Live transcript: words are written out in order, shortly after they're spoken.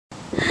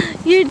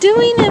You're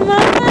doing it, Mama!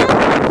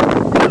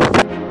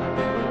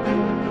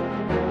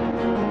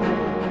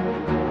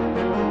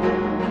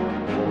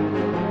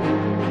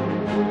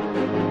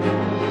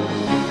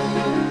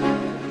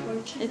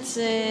 It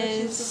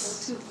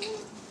says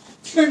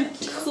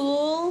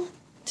cool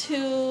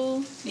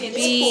to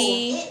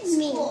be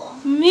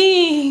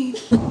me.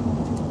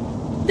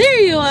 There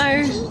you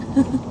are.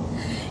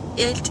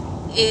 It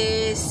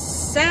is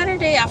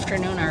Saturday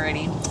afternoon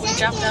already. We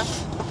dropped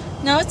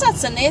off. No, it's not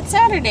Sunday, it's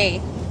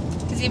Saturday.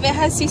 Because Yvette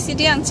has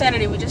CCD on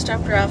Saturday. We just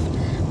dropped her off.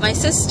 My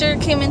sister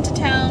came into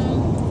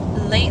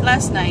town late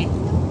last night.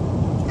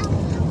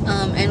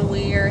 And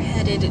we're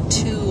headed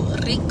to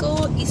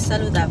Rico y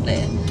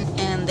Saludable.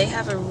 And they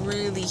have a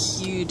really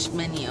huge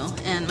menu.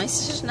 And my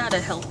sister's not a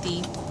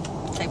healthy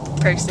type of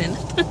person.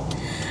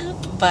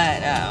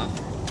 But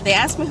they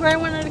asked me where I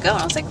wanted to go. And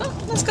I was like, oh,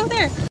 let's go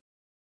there.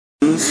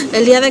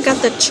 Eliada got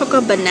the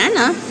choco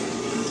banana.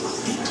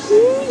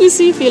 You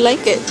see if you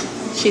like it.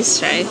 She's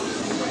shy.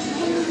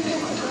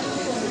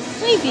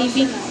 Hey,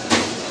 baby.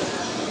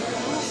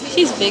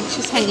 She's big.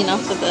 She's hanging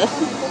off of the...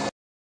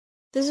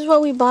 This is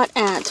what we bought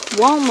at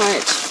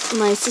Walmart.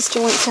 My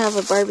sister went to have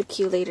a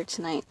barbecue later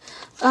tonight.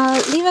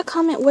 Leave a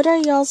comment. What are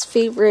y'all's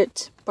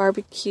favorite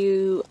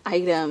barbecue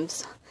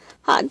items?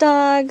 Hot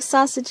dogs,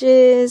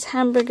 sausages,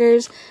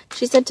 hamburgers.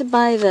 She said to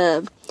buy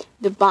the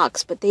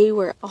box, but they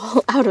were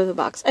all out of the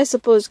box. I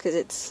suppose because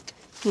it's,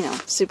 you know,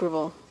 Super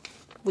Bowl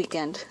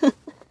weekend. There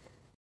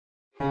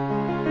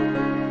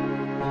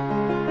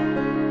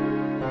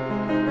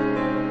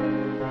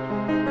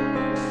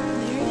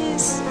it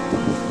is.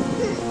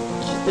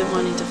 She's been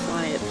wanting to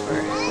fly it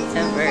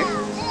forever.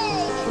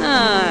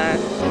 Ah.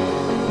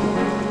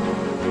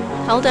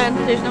 Hold on,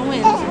 there's no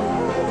wind.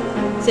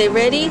 Say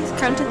ready,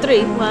 count to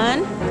 3. 1,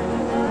 2,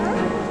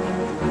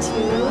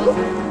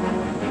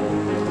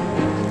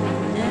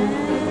 and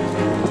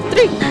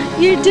 3.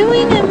 You're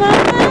doing it,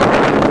 Mama!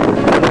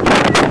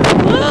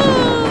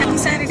 Whoa! Happy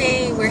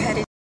Saturday, we're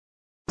headed...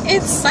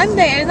 It's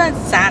Sunday, it's not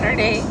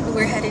Saturday.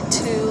 We're headed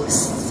to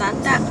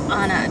Santa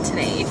Ana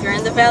today. If you're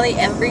in the valley,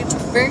 every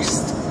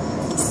first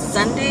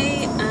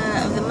Sunday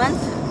of the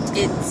month,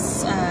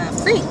 it's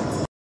free.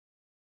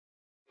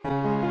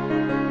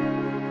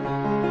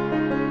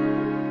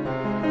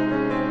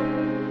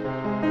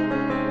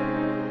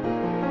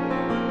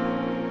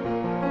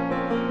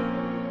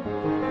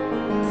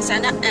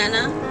 Santa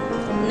Ana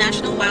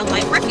National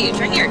Wildlife Refuge,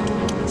 right here.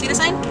 See the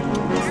sign?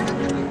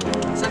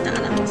 Santa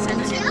Ana.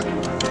 Santa Ana.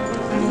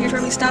 And here's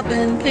where we stop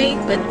and pay,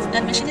 but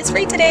admission is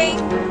free today.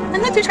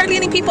 And look, there's hardly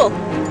any people.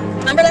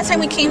 Remember last time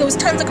we came, there was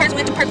tons of cars. We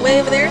had to park way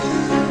over there.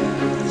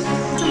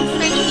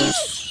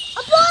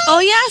 Oh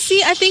yeah,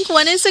 see, I think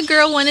one is a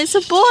girl, one is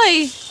a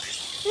boy.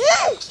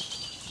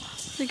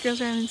 The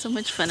girls are having so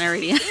much fun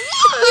already.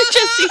 We're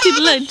just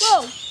eating lunch.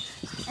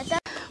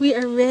 We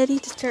are ready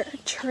to start our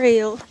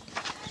trail.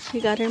 We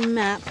got our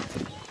map.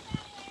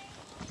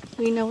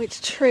 We know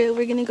which trail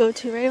we're gonna go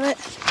to, right, What?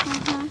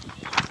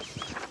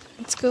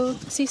 Let's go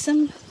see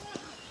some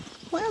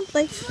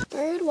wildlife.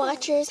 Bird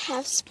watchers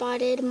have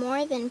spotted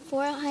more than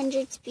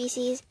 400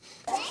 species.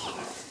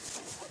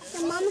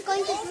 The mom's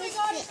going to do it.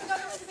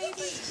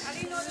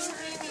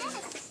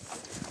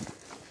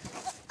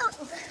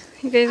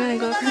 You guys wanna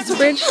go across the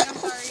bridge?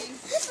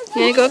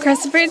 You wanna go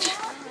across the bridge?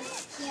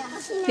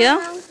 Yeah?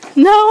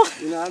 No?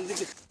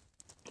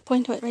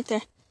 Point to it right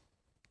there.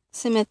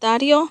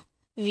 Cementerio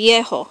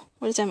Viejo.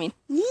 What does that mean?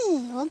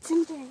 Old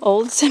cemetery.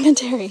 Old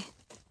cemetery.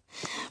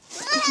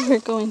 We're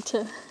going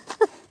to...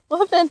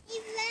 What happened?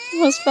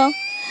 Almost fell.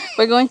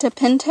 We're going to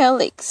Pintail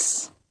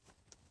Lakes.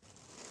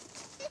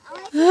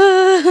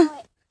 The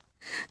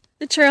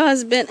trail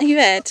has been...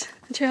 Yvette,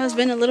 the trail has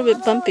been a little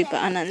bit bumpy, but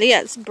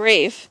Analia's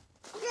brave.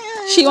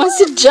 She wants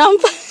to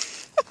jump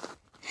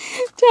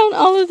down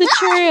all of the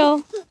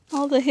trail.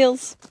 All the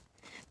hills.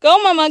 Go,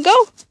 Mama,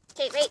 go!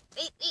 Okay, wait.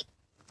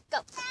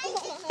 Go.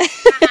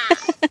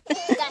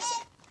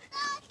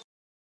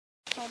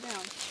 Fall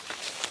down.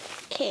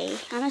 Okay,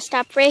 I'm gonna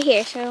stop right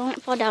here so I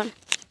won't fall down.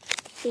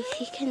 See if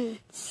you can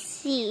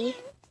see.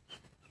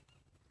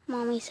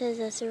 Mommy says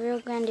that's a Rio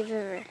Grande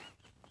River.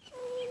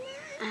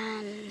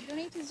 And You don't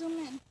need to zoom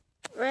in.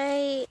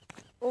 right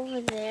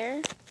over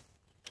there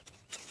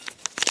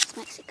is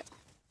Mexico.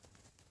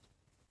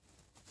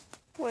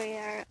 We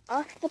are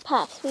off the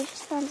path. We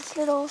just found this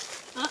little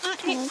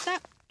Hey,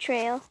 stop.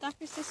 trail. Stop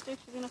your sister.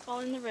 She's gonna fall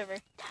in the river.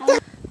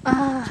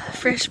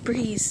 Fresh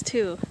breeze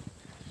too.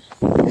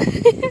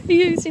 You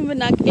using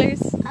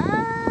binoculars?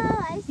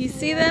 Oh, I see. You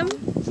see them?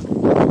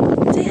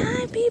 Say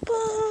hi,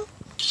 people.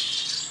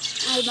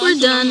 We're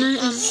done.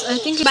 I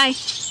think. Bye.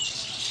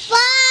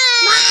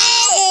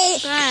 Bye.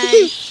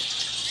 Bye.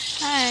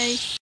 Bye.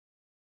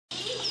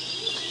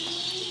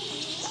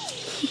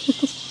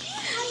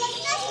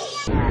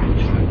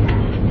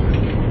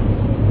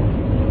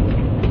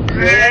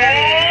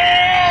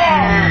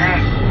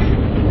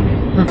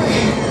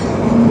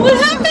 What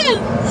happened?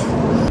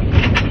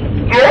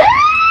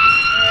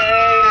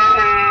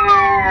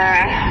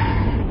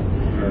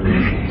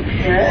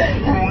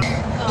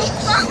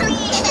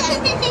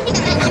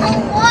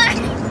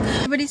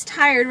 Everybody's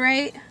tired,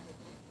 right?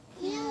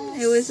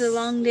 Yes. It was a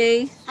long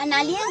day.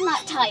 Analia's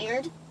not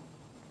tired.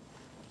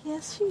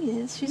 Yes, she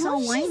is. She's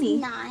all whiny.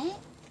 She's not.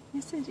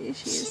 Yes, it is.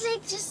 She is. She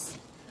like just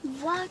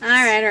walks. All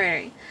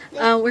right.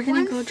 Like We're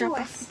gonna go drop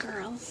off the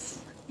girls,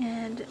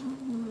 and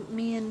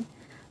me and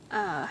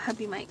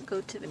hubby might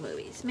go to the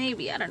movies.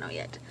 Maybe, I don't know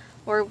yet,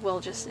 or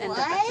we'll just end up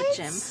at the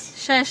gym.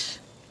 Shush!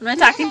 I'm not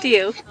talking to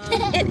you.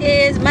 It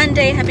is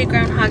Monday. Happy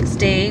Groundhog's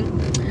Day.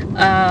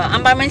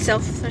 I'm by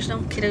myself. There's no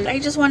kiddos. I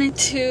just wanted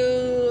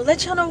to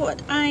let y'all know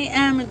what I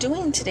am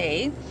doing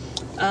today.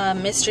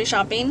 Mystery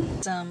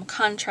shopping, some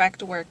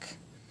contract work.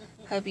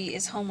 Hubby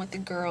is home with the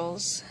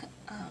girls.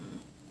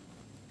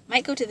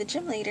 Might go to the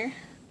gym later.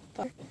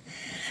 But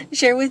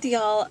share with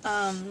y'all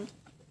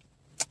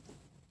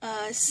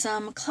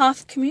some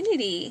cloth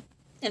community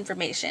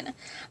information.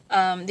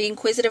 The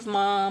Inquisitive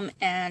Mom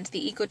and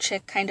the Eco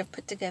Chick kind of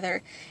put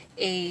together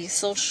a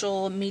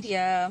social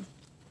media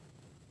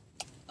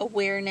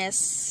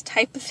awareness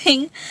type of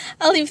thing.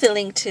 I'll leave the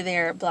link to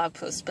their blog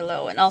post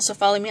below, and also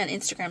follow me on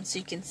Instagram so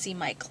you can see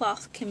my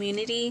cloth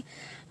community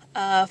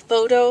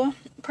photo.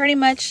 Pretty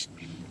much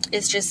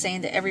it's just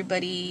saying that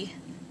everybody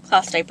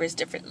cloth diapers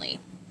differently.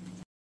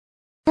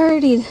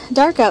 Already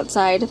dark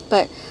outside,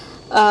 but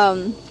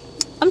I'm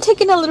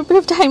taking a little bit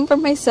of time for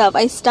myself.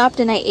 I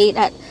stopped and I ate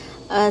at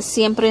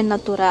Siempre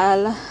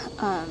Natural,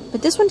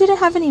 but this one didn't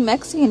have any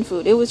Mexican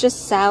food. It was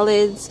just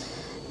salads,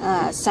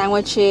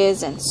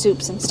 sandwiches, and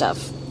soups and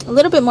stuff. A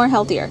little bit more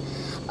healthier.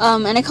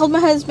 And I called my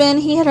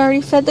husband. He had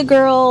already fed the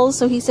girls,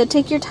 so he said,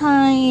 take your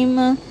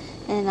time.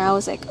 And I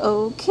was like,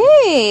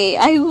 okay,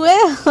 I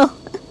will.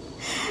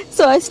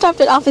 So I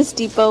stopped at Office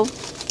Depot,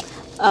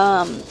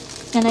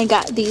 and I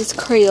got these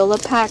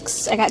Crayola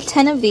packs. I got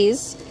 10 of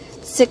these,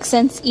 6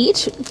 cents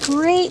each.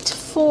 Great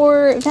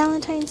for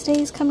Valentine's Day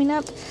is coming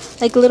up,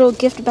 like little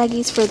gift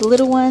baggies for the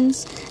little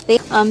ones.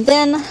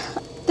 Then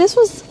this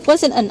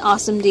wasn't an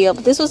awesome deal,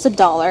 but this was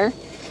 $1,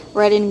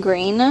 red and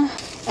green.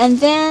 And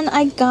then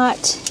I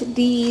got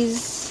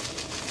these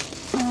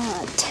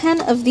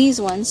 10 of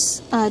these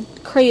ones,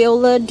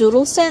 Crayola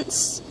Doodle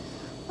Scents,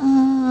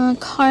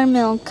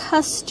 caramel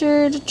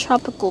custard,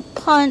 tropical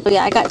punch.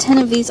 Yeah, I got 10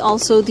 of these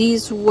also.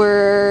 These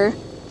were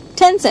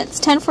 10 cents,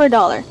 10 for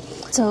 $1.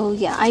 So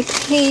yeah, I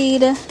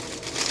paid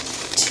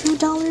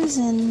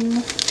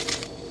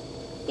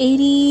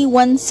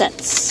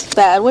 $2.81.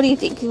 Bad. What do you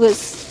think?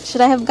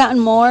 Should I have gotten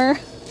more,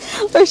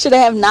 or should I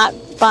have not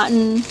bought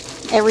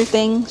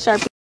everything?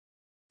 Sharpie.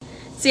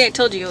 See, I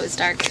told you it was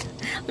dark.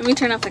 Let me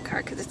turn off the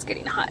car because it's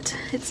getting hot.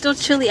 It's still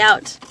chilly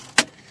out,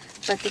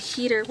 but the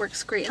heater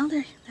works great. Oh,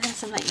 there has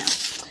some light now.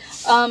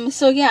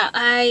 So yeah,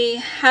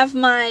 I have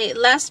my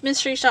last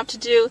mystery shop to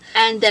do,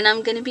 and then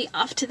I'm gonna be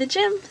off to the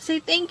gym. Say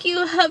thank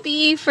you,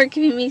 hubby, for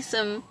giving me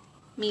some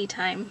me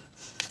time.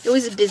 It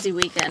was a busy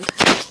weekend.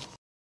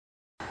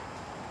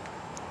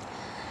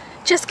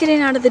 Just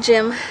getting out of the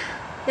gym.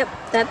 Yep,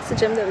 that's the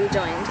gym that we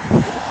joined.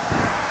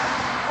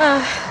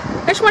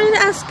 I just wanted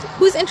to ask,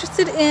 who's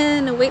interested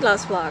in weight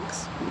loss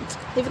vlogs?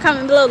 Leave a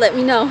comment below, let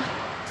me know.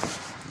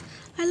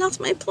 I lost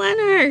my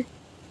planner.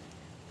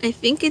 I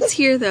think it's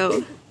here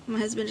though. My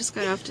husband just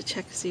got off to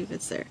check to see if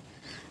it's there.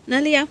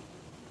 Analia.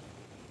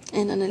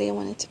 And Analia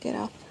wanted to get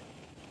off.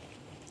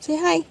 Say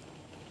hi.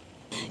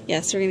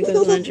 Yes, we're gonna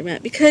go to the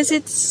laundromat because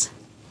it's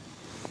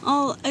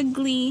all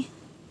ugly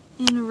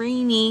and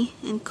rainy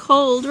and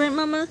cold, right,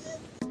 Mama?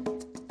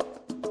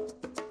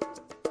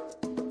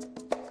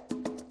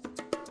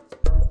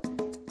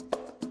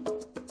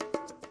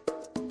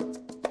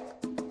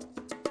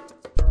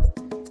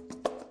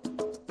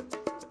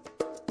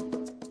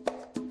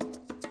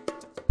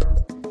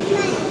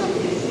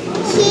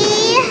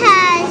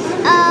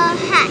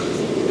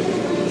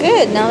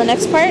 Good. Now the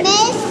next part.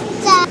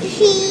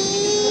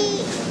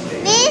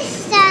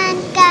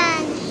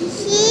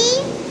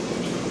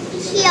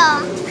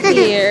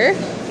 Here,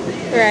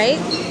 right?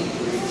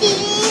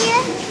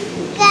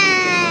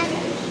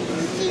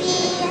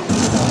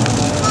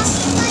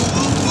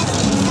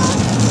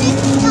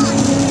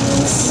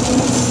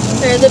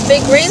 They're the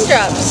big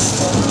raindrops.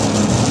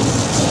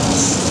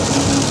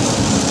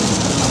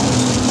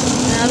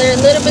 Now they're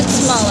a little bit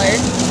smaller.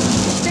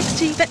 Next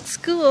to Yvette's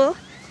school,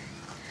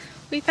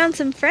 we found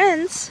some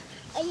friends.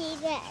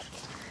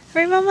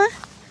 Right, Mama?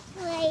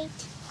 Wait.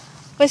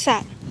 What's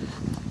that?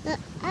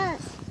 Us.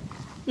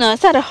 No,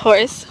 it's not a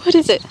horse. What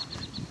is it?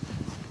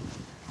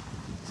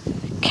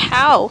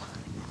 Cow.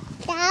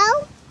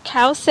 Cow?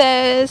 Cow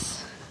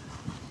says.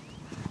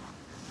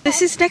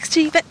 This is next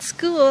to Yvette's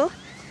school.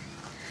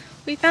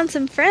 We found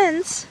some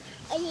friends.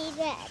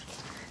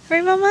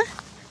 Right, Mama?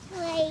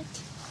 Wait.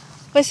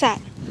 What's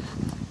that?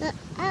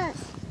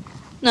 Us.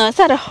 No, it's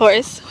not a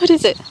horse. What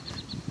is it?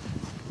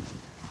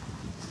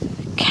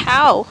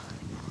 Cow.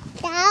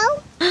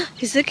 Cow?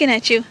 He's looking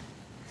at you.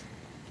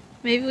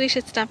 Maybe we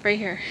should stop right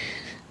here.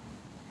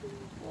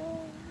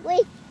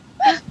 Wait.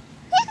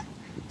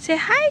 Say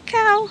hi,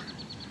 cow.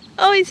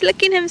 Oh, he's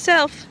licking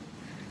himself.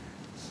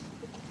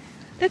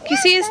 Look, you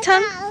see his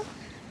tongue?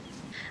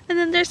 And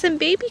then there's some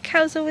baby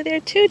cows over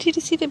there too. Did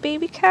you see the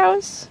baby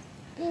cows?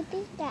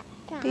 Baby cow.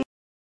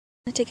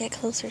 To get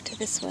closer to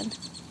this one.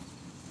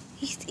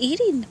 He's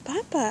eating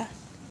Papa.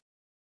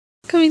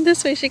 Coming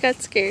this way, she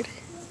got scared.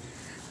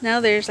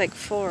 Now there's like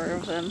 4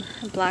 of them.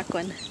 A black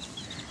one.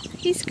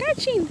 He's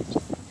scratching.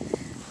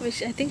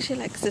 Which I think she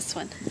likes this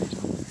one.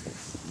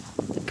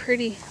 The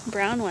pretty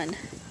brown one.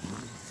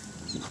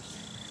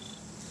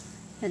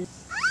 And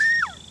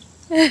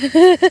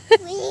it's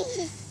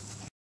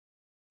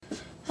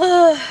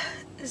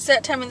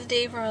that time of the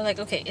day where we're like,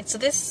 okay, it's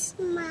this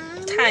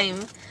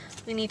time.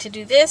 We need to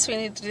do this, we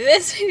need to do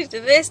this, we need to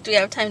do this. Do we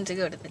have time to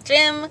go to the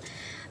gym?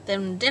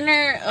 Then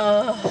dinner.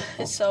 Oh,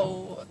 it's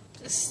so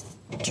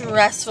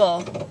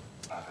stressful.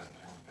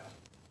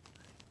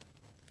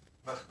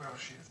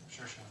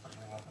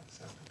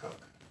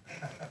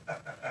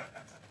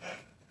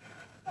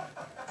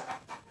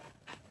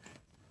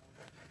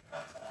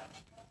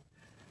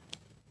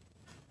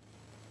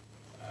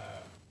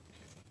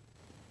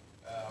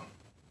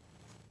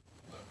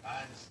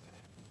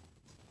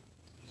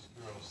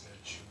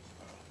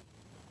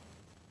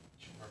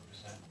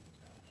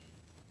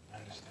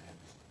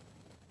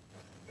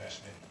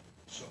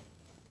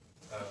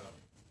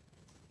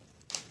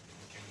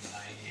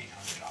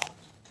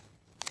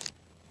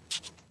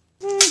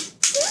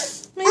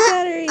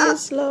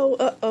 Is low.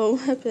 Uh-oh.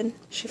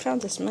 She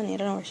found this money. I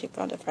don't know where she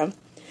found it from.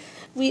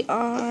 We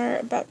are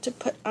about to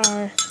put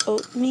our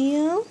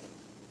oatmeal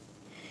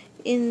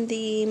in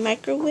the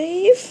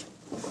microwave.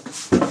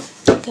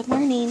 Good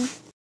morning.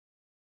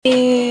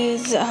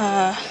 Is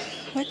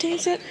what day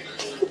is it?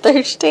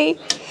 Thursday.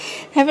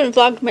 I haven't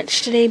vlogged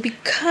much today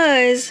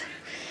because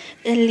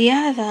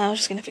Eliada, I was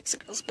just gonna fix the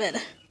girl's bed.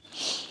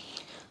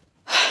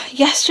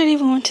 Yesterday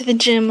we went to the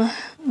gym.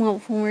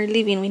 Well, when we were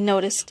leaving, we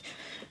noticed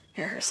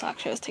her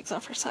socks. She always takes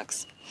off her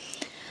socks.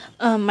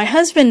 My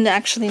husband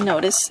actually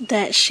noticed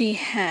that she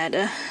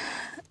had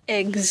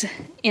eggs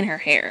in her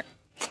hair.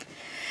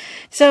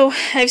 So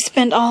I've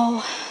spent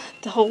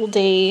the whole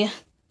day,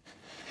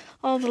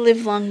 all the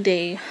live-long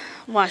day,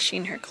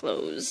 washing her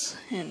clothes.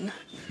 And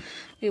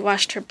we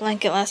washed her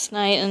blanket last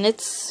night, and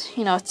it's,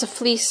 you know, it's a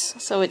fleece,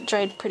 so it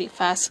dried pretty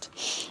fast.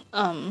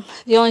 The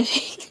only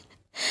thing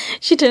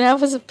she didn't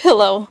have was a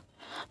pillow.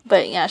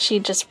 But yeah, she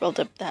just rolled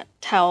up that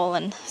towel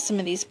and some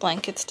of these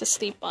blankets to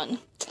sleep on.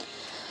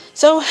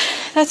 So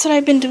that's what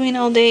I've been doing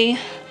all day.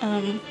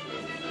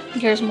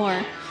 Here's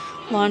more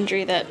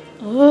laundry that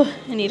I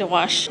need to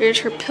wash.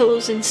 There's her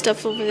pillows and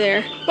stuff over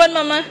there. What,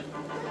 Mama?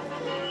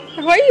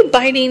 Why are you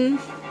biting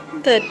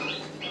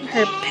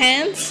her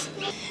pants?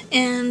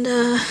 And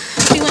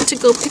we went to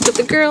go pick up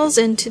the girls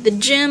and to the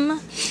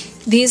gym.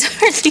 These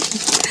are the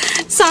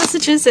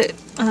sausages that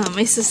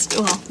my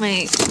sister, well,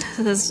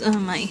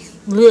 my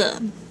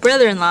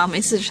brother-in-law,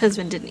 my sister's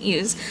husband, didn't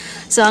use.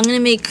 So I'm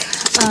gonna make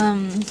a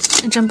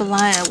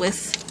jambalaya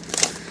with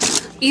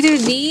either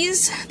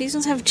these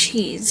ones have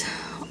cheese,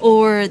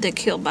 or the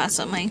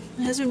kielbasa. My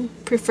husband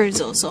prefers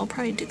those, so I'll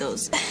probably do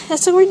those.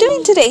 That's what we're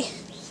doing today.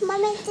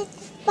 Mommy,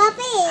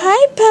 Puppy.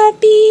 Hi,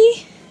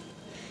 puppy.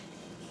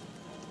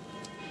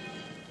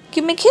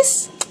 Give me a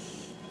kiss.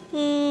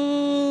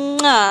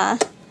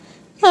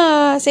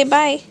 Say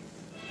bye.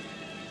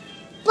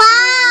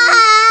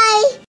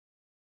 Bye.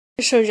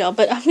 I showed y'all,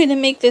 but I'm gonna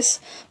make this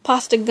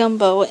pasta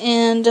gumbo,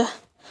 and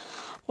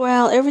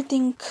while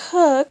everything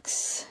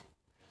cooks,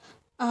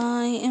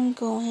 I am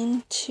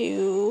going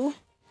to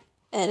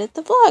edit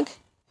the vlog.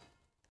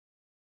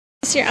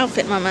 What's your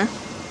outfit, Mama?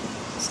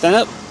 Stand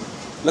up.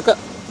 Look up.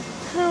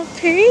 How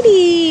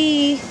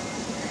pretty!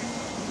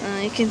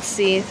 You can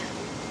see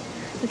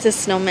it's a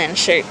snowman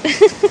shirt.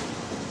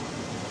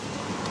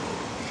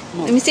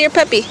 Let me see your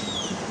puppy.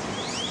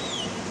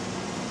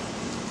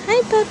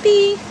 Hi,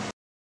 puppy.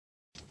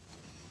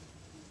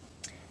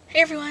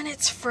 Hey everyone,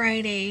 it's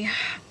Friday.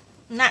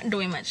 Not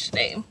doing much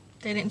today.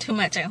 Didn't do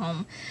much at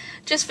home.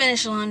 Just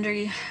finished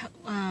laundry.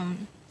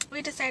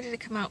 We decided to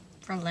come out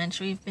for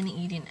lunch. We've been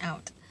eating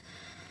out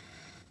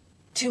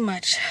too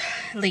much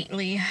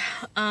lately.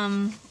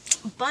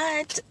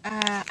 But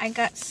I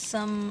got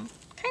some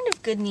kind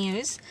of good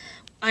news.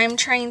 I'm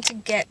trying to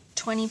get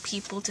 20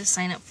 people to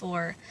sign up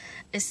for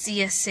a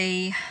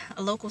CSA,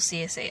 a local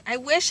CSA. I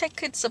wish I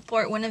could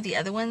support one of the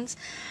other ones,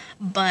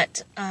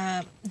 but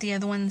the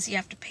other ones you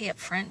have to pay up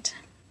front.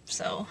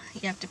 So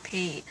you have to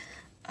pay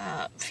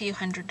a few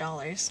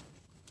 $100s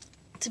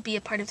to be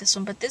a part of this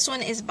one. But this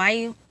one is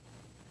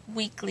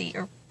bi-weekly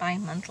or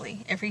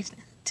bi-monthly, every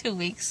 2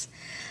 weeks.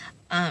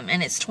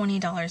 And it's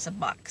 $20 a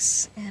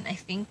box. And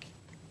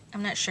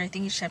I'm not sure, I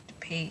think you should have to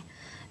pay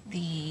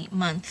the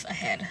month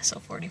ahead, so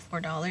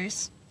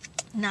 $44.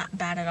 Not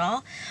bad at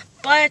all.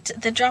 But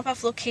the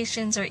drop-off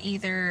locations are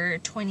either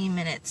 20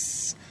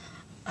 minutes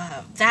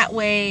that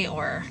way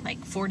or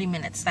like 40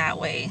 minutes that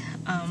way.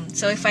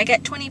 So if I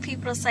get 20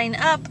 people to sign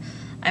up,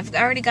 I've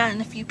already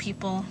gotten a few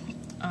people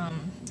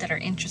that are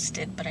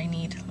interested, but I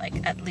need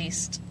like at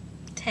least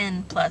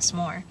 10 plus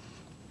more.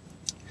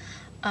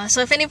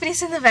 So if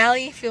anybody's in the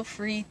valley, feel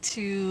free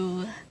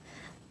to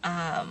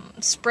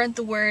spread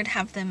the word,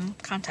 have them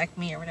contact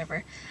me or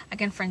whatever. I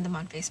can friend them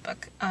on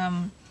Facebook.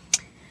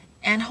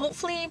 And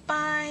hopefully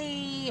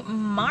by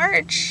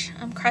March,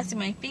 I'm crossing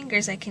my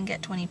fingers, I can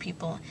get 20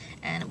 people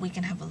and we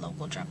can have a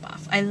local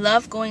drop-off. I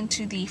love going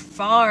to the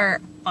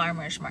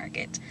farmers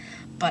market,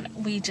 but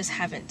we just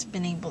haven't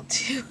been able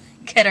to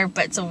get our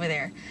butts over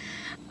there.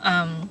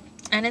 And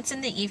it's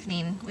in the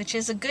evening, which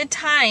is a good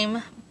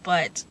time,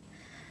 but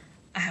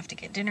I have to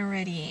get dinner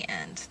ready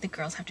and the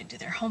girls have to do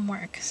their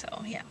homework,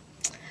 so yeah.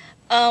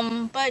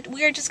 But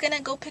we are just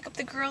gonna go pick up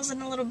the girls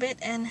in a little bit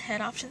and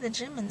head off to the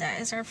gym, and that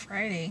is our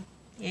Friday.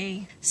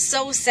 Yay.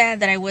 So sad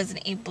that I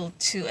wasn't able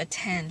to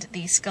attend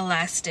the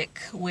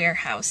Scholastic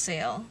warehouse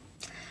sale.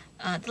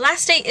 The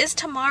last day is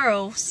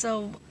tomorrow,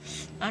 so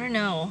I don't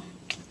know.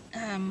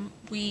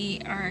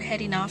 We are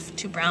heading off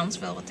to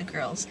Brownsville with the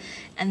girls,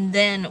 and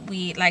then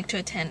we like to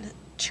attend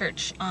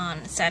church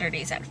on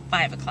Saturdays at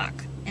 5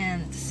 o'clock,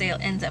 and the sale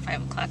ends at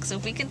 5 o'clock. So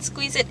if we can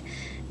squeeze it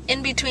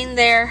in between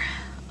there,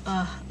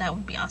 that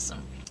would be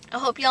awesome. I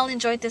hope y'all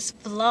enjoyed this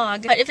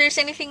vlog. But if there's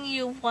anything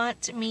you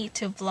want me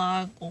to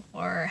vlog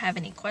or have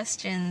any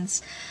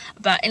questions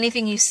about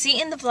anything you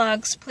see in the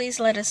vlogs, please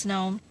let us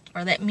know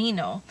or let me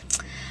know.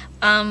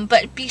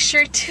 But be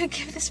sure to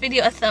give this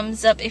video a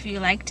thumbs up if you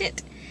liked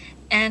it,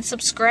 and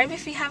subscribe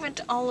if you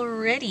haven't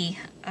already.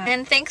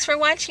 And thanks for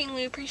watching.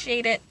 We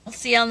appreciate it. We'll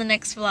see y'all in the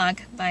next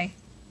vlog. Bye.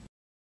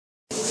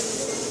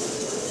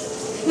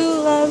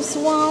 Who loves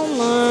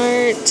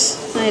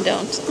Walmart? I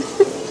don't.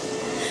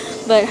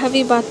 But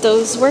hubby bought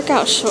those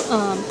workout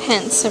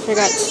pants. I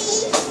forgot.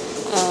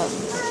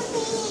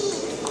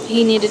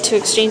 He needed to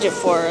exchange it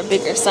for a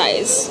bigger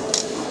size.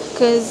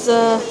 Because,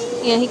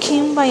 yeah, he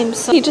came by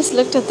himself. He just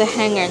looked at the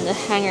hanger, and the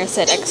hanger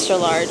said extra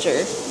large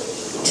or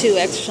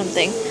 2X or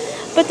something.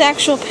 But the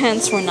actual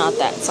pants were not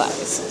that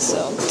size.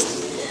 So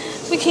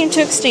we came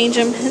to exchange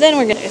them. And then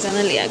we're going to... There's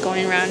Analia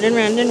going round and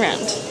round and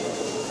round.